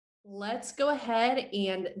Let's go ahead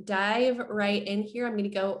and dive right in here. I'm going to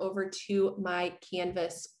go over to my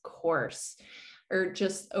Canvas course, or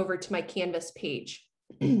just over to my Canvas page.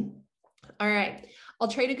 All right, I'll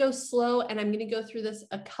try to go slow, and I'm going to go through this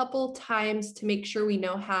a couple times to make sure we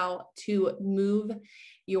know how to move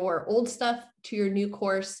your old stuff to your new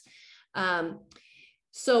course.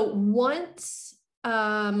 So once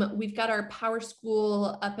we've got our Power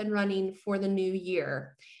School up and running for the new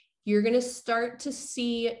year, you're going to start to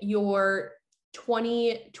see your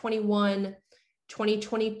 2021,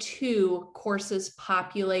 2022 courses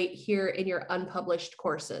populate here in your unpublished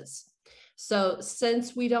courses. So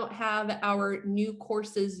since we don't have our new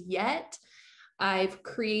courses yet, I've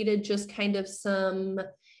created just kind of some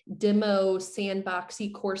demo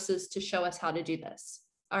sandboxy courses to show us how to do this.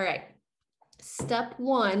 All right. Step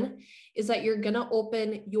one is that you're going to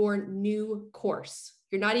open your new course.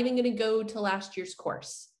 You're not even going to go to last year's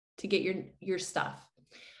course to get your stuff.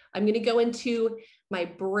 I'm going to go into my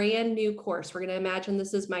brand new course. We're going to imagine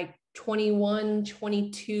this is my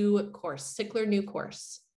 21-22 course, Sickler new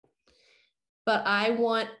course. But I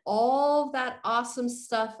want all that awesome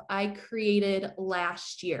stuff I created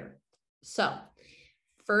last year. So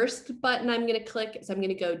first button I'm going to click is I'm going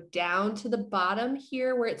to go down to the bottom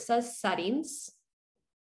here where it says settings.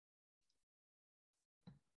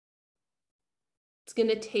 It's going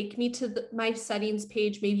to take me to my settings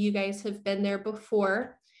page. Maybe you guys have been there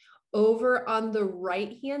before. Over on the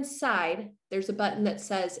right-hand side, there's a button that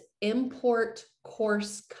says import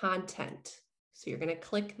course content. So you're going to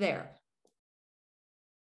click there.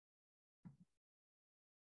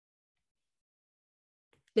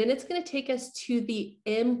 Then it's going to take us to the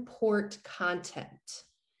import content.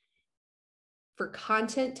 For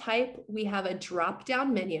content type, we have a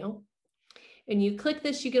drop-down menu. And you click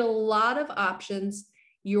this, you get a lot of options.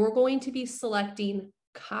 You're going to be selecting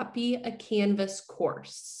copy a Canvas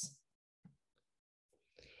course.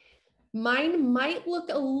 Mine might look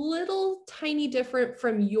a little tiny different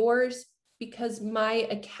from yours because my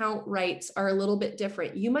account rights are a little bit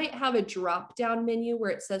different. You might have a drop-down menu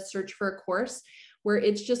where it says search for a course, where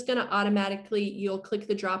it's just going to automatically, you'll click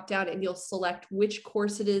the drop down and you'll select which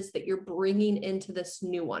course it is that you're bringing into this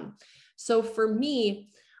new one. So for me,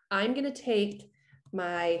 I'm going to take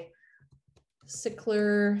my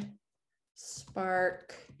Sickler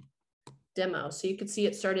Spark demo. So you can see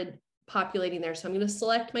it started populating there. So I'm going to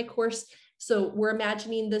select my course. So we're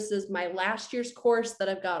imagining this is my last year's course that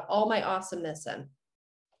I've got all my awesomeness in.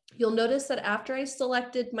 You'll notice that after I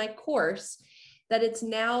selected my course, that it's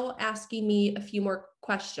now asking me a few more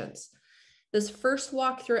questions. This first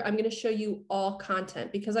walkthrough, I'm going to show you all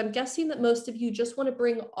content because I'm guessing that most of you just want to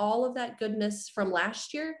bring all of that goodness from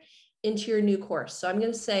last year into your new course. So I'm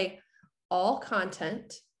going to say all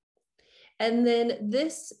content. And then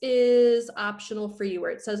this is optional for you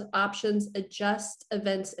where it says options, adjust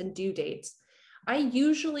events and due dates. I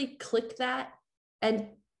usually click that and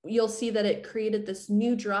you'll see that it created this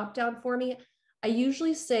new drop down for me. I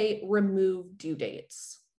usually say remove due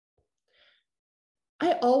dates.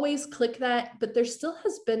 I always click that, but there still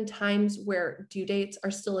has been times where due dates are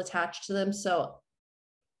still attached to them. So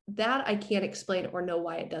that I can't explain or know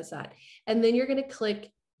why it does that. And then you're going to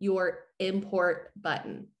click your import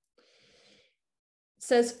button. It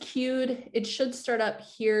says queued. It should start up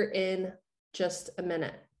here in just a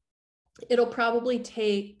minute. It'll probably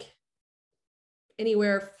take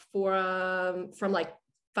anywhere from like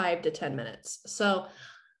 5 to 10 minutes. So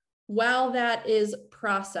while that is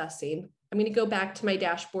processing, I'm going to go back to my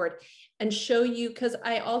dashboard and show you, because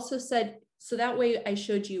I also said, so that way I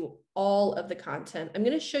showed you all of the content. I'm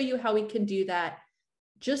going to show you how we can do that,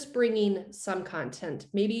 just bringing some content.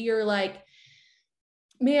 Maybe you're like,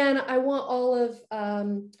 man, I want all of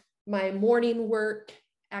my morning work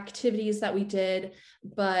activities that we did,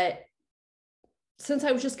 but since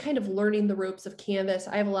I was just kind of learning the ropes of Canvas,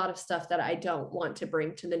 I have a lot of stuff that I don't want to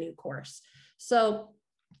bring to the new course. So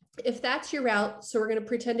if that's your route, so we're going to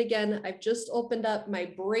pretend again, I've just opened up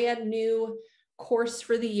my brand new course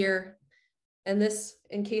for the year. And this,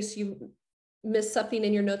 in case you missed something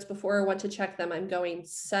in your notes before or want to check them, I'm going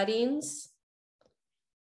settings,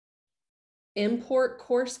 import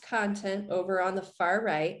course content over on the far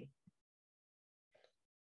right.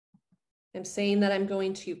 I'm saying that I'm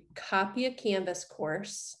going to copy a Canvas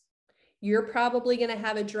course. You're probably going to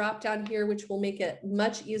have a drop down here, which will make it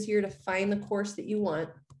much easier to find the course that you want.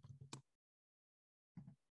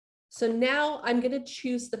 So now I'm going to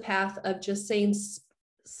choose the path of just saying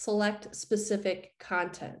select specific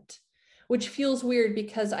content, which feels weird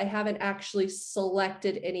because I haven't actually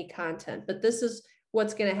selected any content, but this is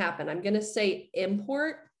what's going to happen. I'm going to say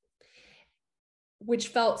import. which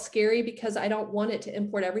felt scary because I don't want it to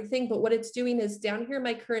import everything. But what it's doing is down here in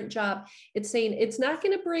my current job, it's saying it's not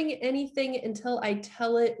going to bring anything until I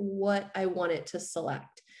tell it what I want it to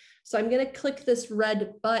select. So I'm going to click this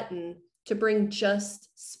red button to bring just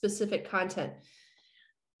specific content.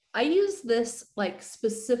 I use this like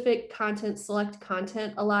specific content, select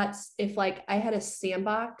content a lot. If like I had a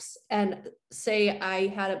sandbox and say I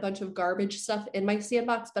had a bunch of garbage stuff in my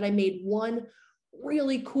sandbox, but I made one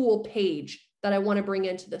really cool page that I want to bring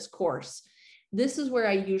into this course. This is where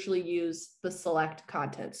I usually use the select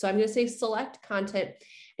content. So I'm going to say select content,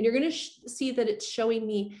 and you're going to see that it's showing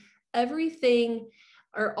me everything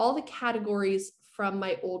or all the categories from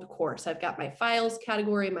my old course. I've got my files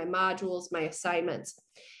category, my modules, my assignments.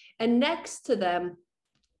 And next to them,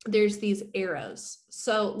 there's these arrows.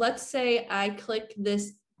 So let's say I click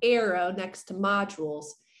this arrow next to modules.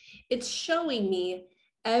 It's showing me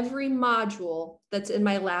every module that's in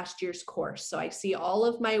my last year's course. So I see all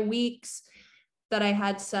of my weeks that I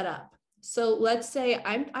had set up. So let's say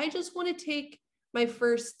I just want to take my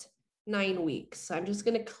first 9 weeks. So I'm just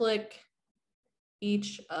going to click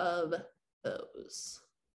each of those.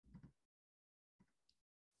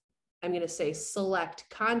 I'm going to say select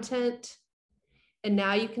content. And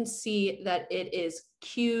now you can see that it is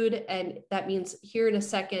queued, and that means here in a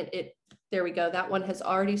second, there we go. That one has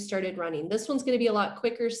already started running. This one's going to be a lot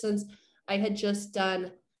quicker since I had just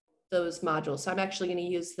done those modules. So I'm actually going to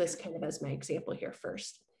use this kind of as my example here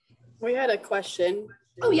first. We had a question.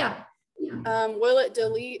 Oh yeah. Will it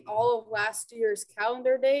delete all of last year's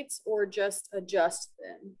calendar dates or just adjust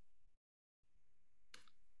them?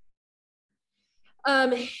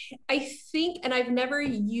 I think, and I've never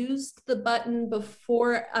used the button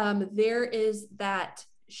before, there is that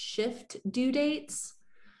shift due dates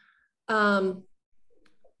that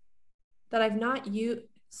I've not used.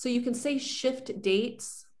 So you can say shift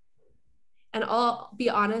dates, and I'll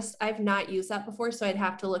be honest, I've not used that before, so I'd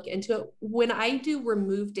have to look into it. When I do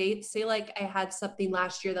remove dates, say like I had something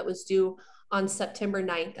last year that was due on September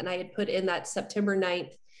 9th, and I had put in that September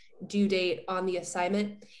 9th due date on the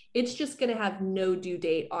assignment, it's just going to have no due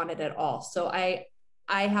date on it at all. So I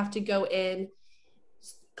have to go in,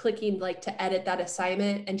 clicking like to edit that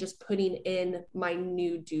assignment and just putting in my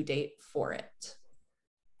new due date for it.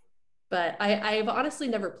 But I've honestly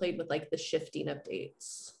never played with like the shifting of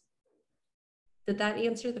dates. Did that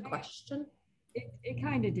answer the question? It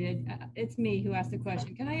kind of did. It's me who asked the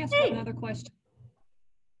question. Can I ask another question?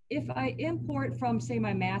 If I import from, say,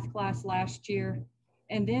 my math class last year,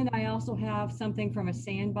 and then I also have something from a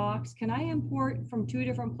sandbox, can I import from 2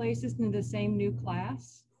 different places into the same new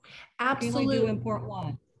class? Absolutely. Can I do import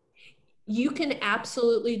one? You can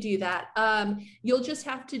absolutely do that. You'll just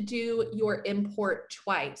have to do your import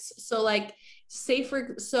twice. So like,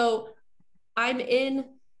 so I'm in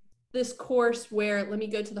this course where, let me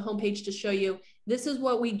go to the homepage to show you, this is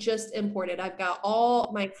what we just imported. I've got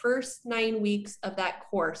all my first 9 weeks of that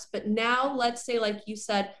course, but now let's say, like you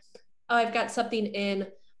said, oh, I've got something in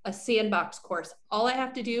a sandbox course. All I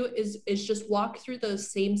have to do is just walk through those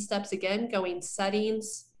same steps again, going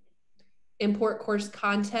settings, import course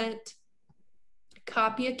content,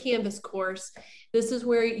 copy a Canvas course. This is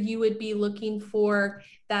where you would be looking for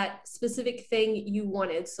that specific thing you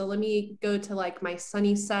wanted. So let me go to like my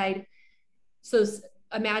Sunnyside. So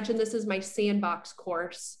imagine this is my sandbox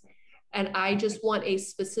course, and I just want a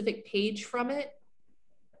specific page from it.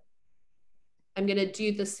 I'm going to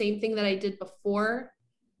do the same thing that I did before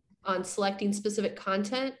on selecting specific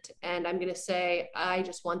content. And I'm going to say, I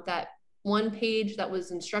just want that one page that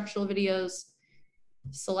was instructional videos,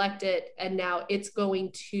 select it. And now it's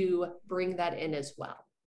going to bring that in as well.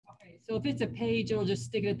 Okay, so if it's a page, it'll just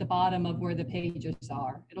stick it at the bottom of where the pages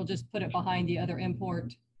are. It'll just put it behind the other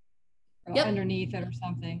import or underneath it or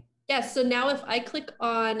something. Yes, so now if I click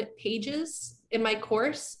on pages in my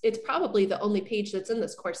course, it's probably the only page that's in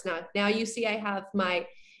this course now. Now you see I have my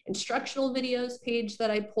instructional videos page that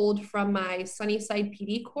I pulled from my Sunnyside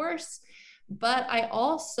PD course, but I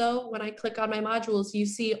also, when I click on my modules, you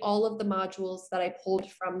see all of the modules that I pulled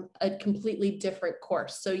from a completely different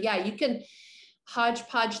course. So yeah, you can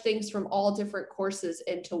hodgepodge things from all different courses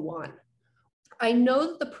into one. I know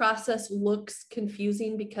that the process looks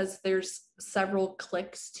confusing because there's several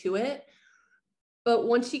clicks to it, but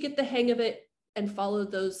once you get the hang of it and follow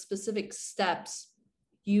those specific steps,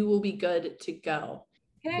 you will be good to go.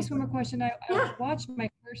 Can I ask one more question? I watched my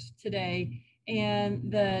course today,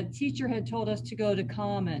 and the teacher had told us to go to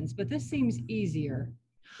Commons, but this seems easier.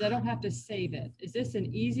 I don't have to save it. Is this an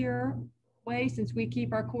easier way since we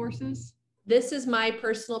keep our courses? This is my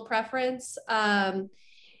personal preference.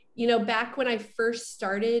 You know, back when I first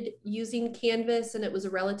started using Canvas and it was a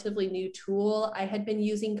relatively new tool, I had been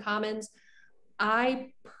using Commons.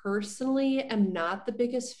 I personally am not the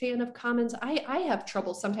biggest fan of Commons. I have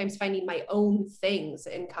trouble sometimes finding my own things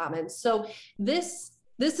in Commons. So this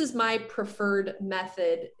is my preferred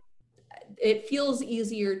method. It feels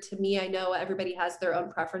easier to me. I know everybody has their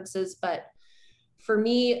own preferences, but for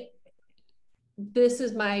me, this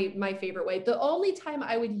is my favorite way. The only time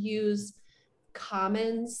I would use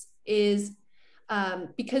Commons is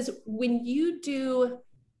because when you do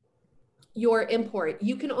your import,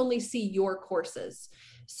 you can only see your courses.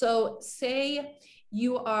 So say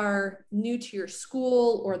you are new to your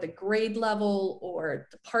school or the grade level or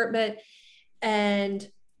department, and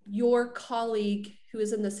your colleague who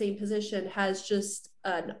is in the same position has just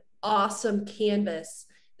an awesome Canvas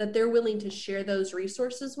that they're willing to share those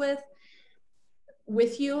resources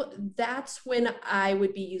with you, that's when I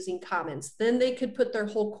would be using Commons. Then they could put their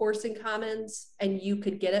whole course in Commons and you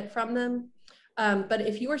could get it from them. But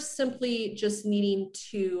if you're simply just needing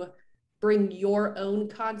to bring your own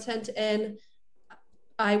content in,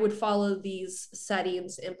 I would follow these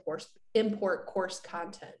settings, import course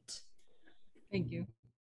content. Thank you.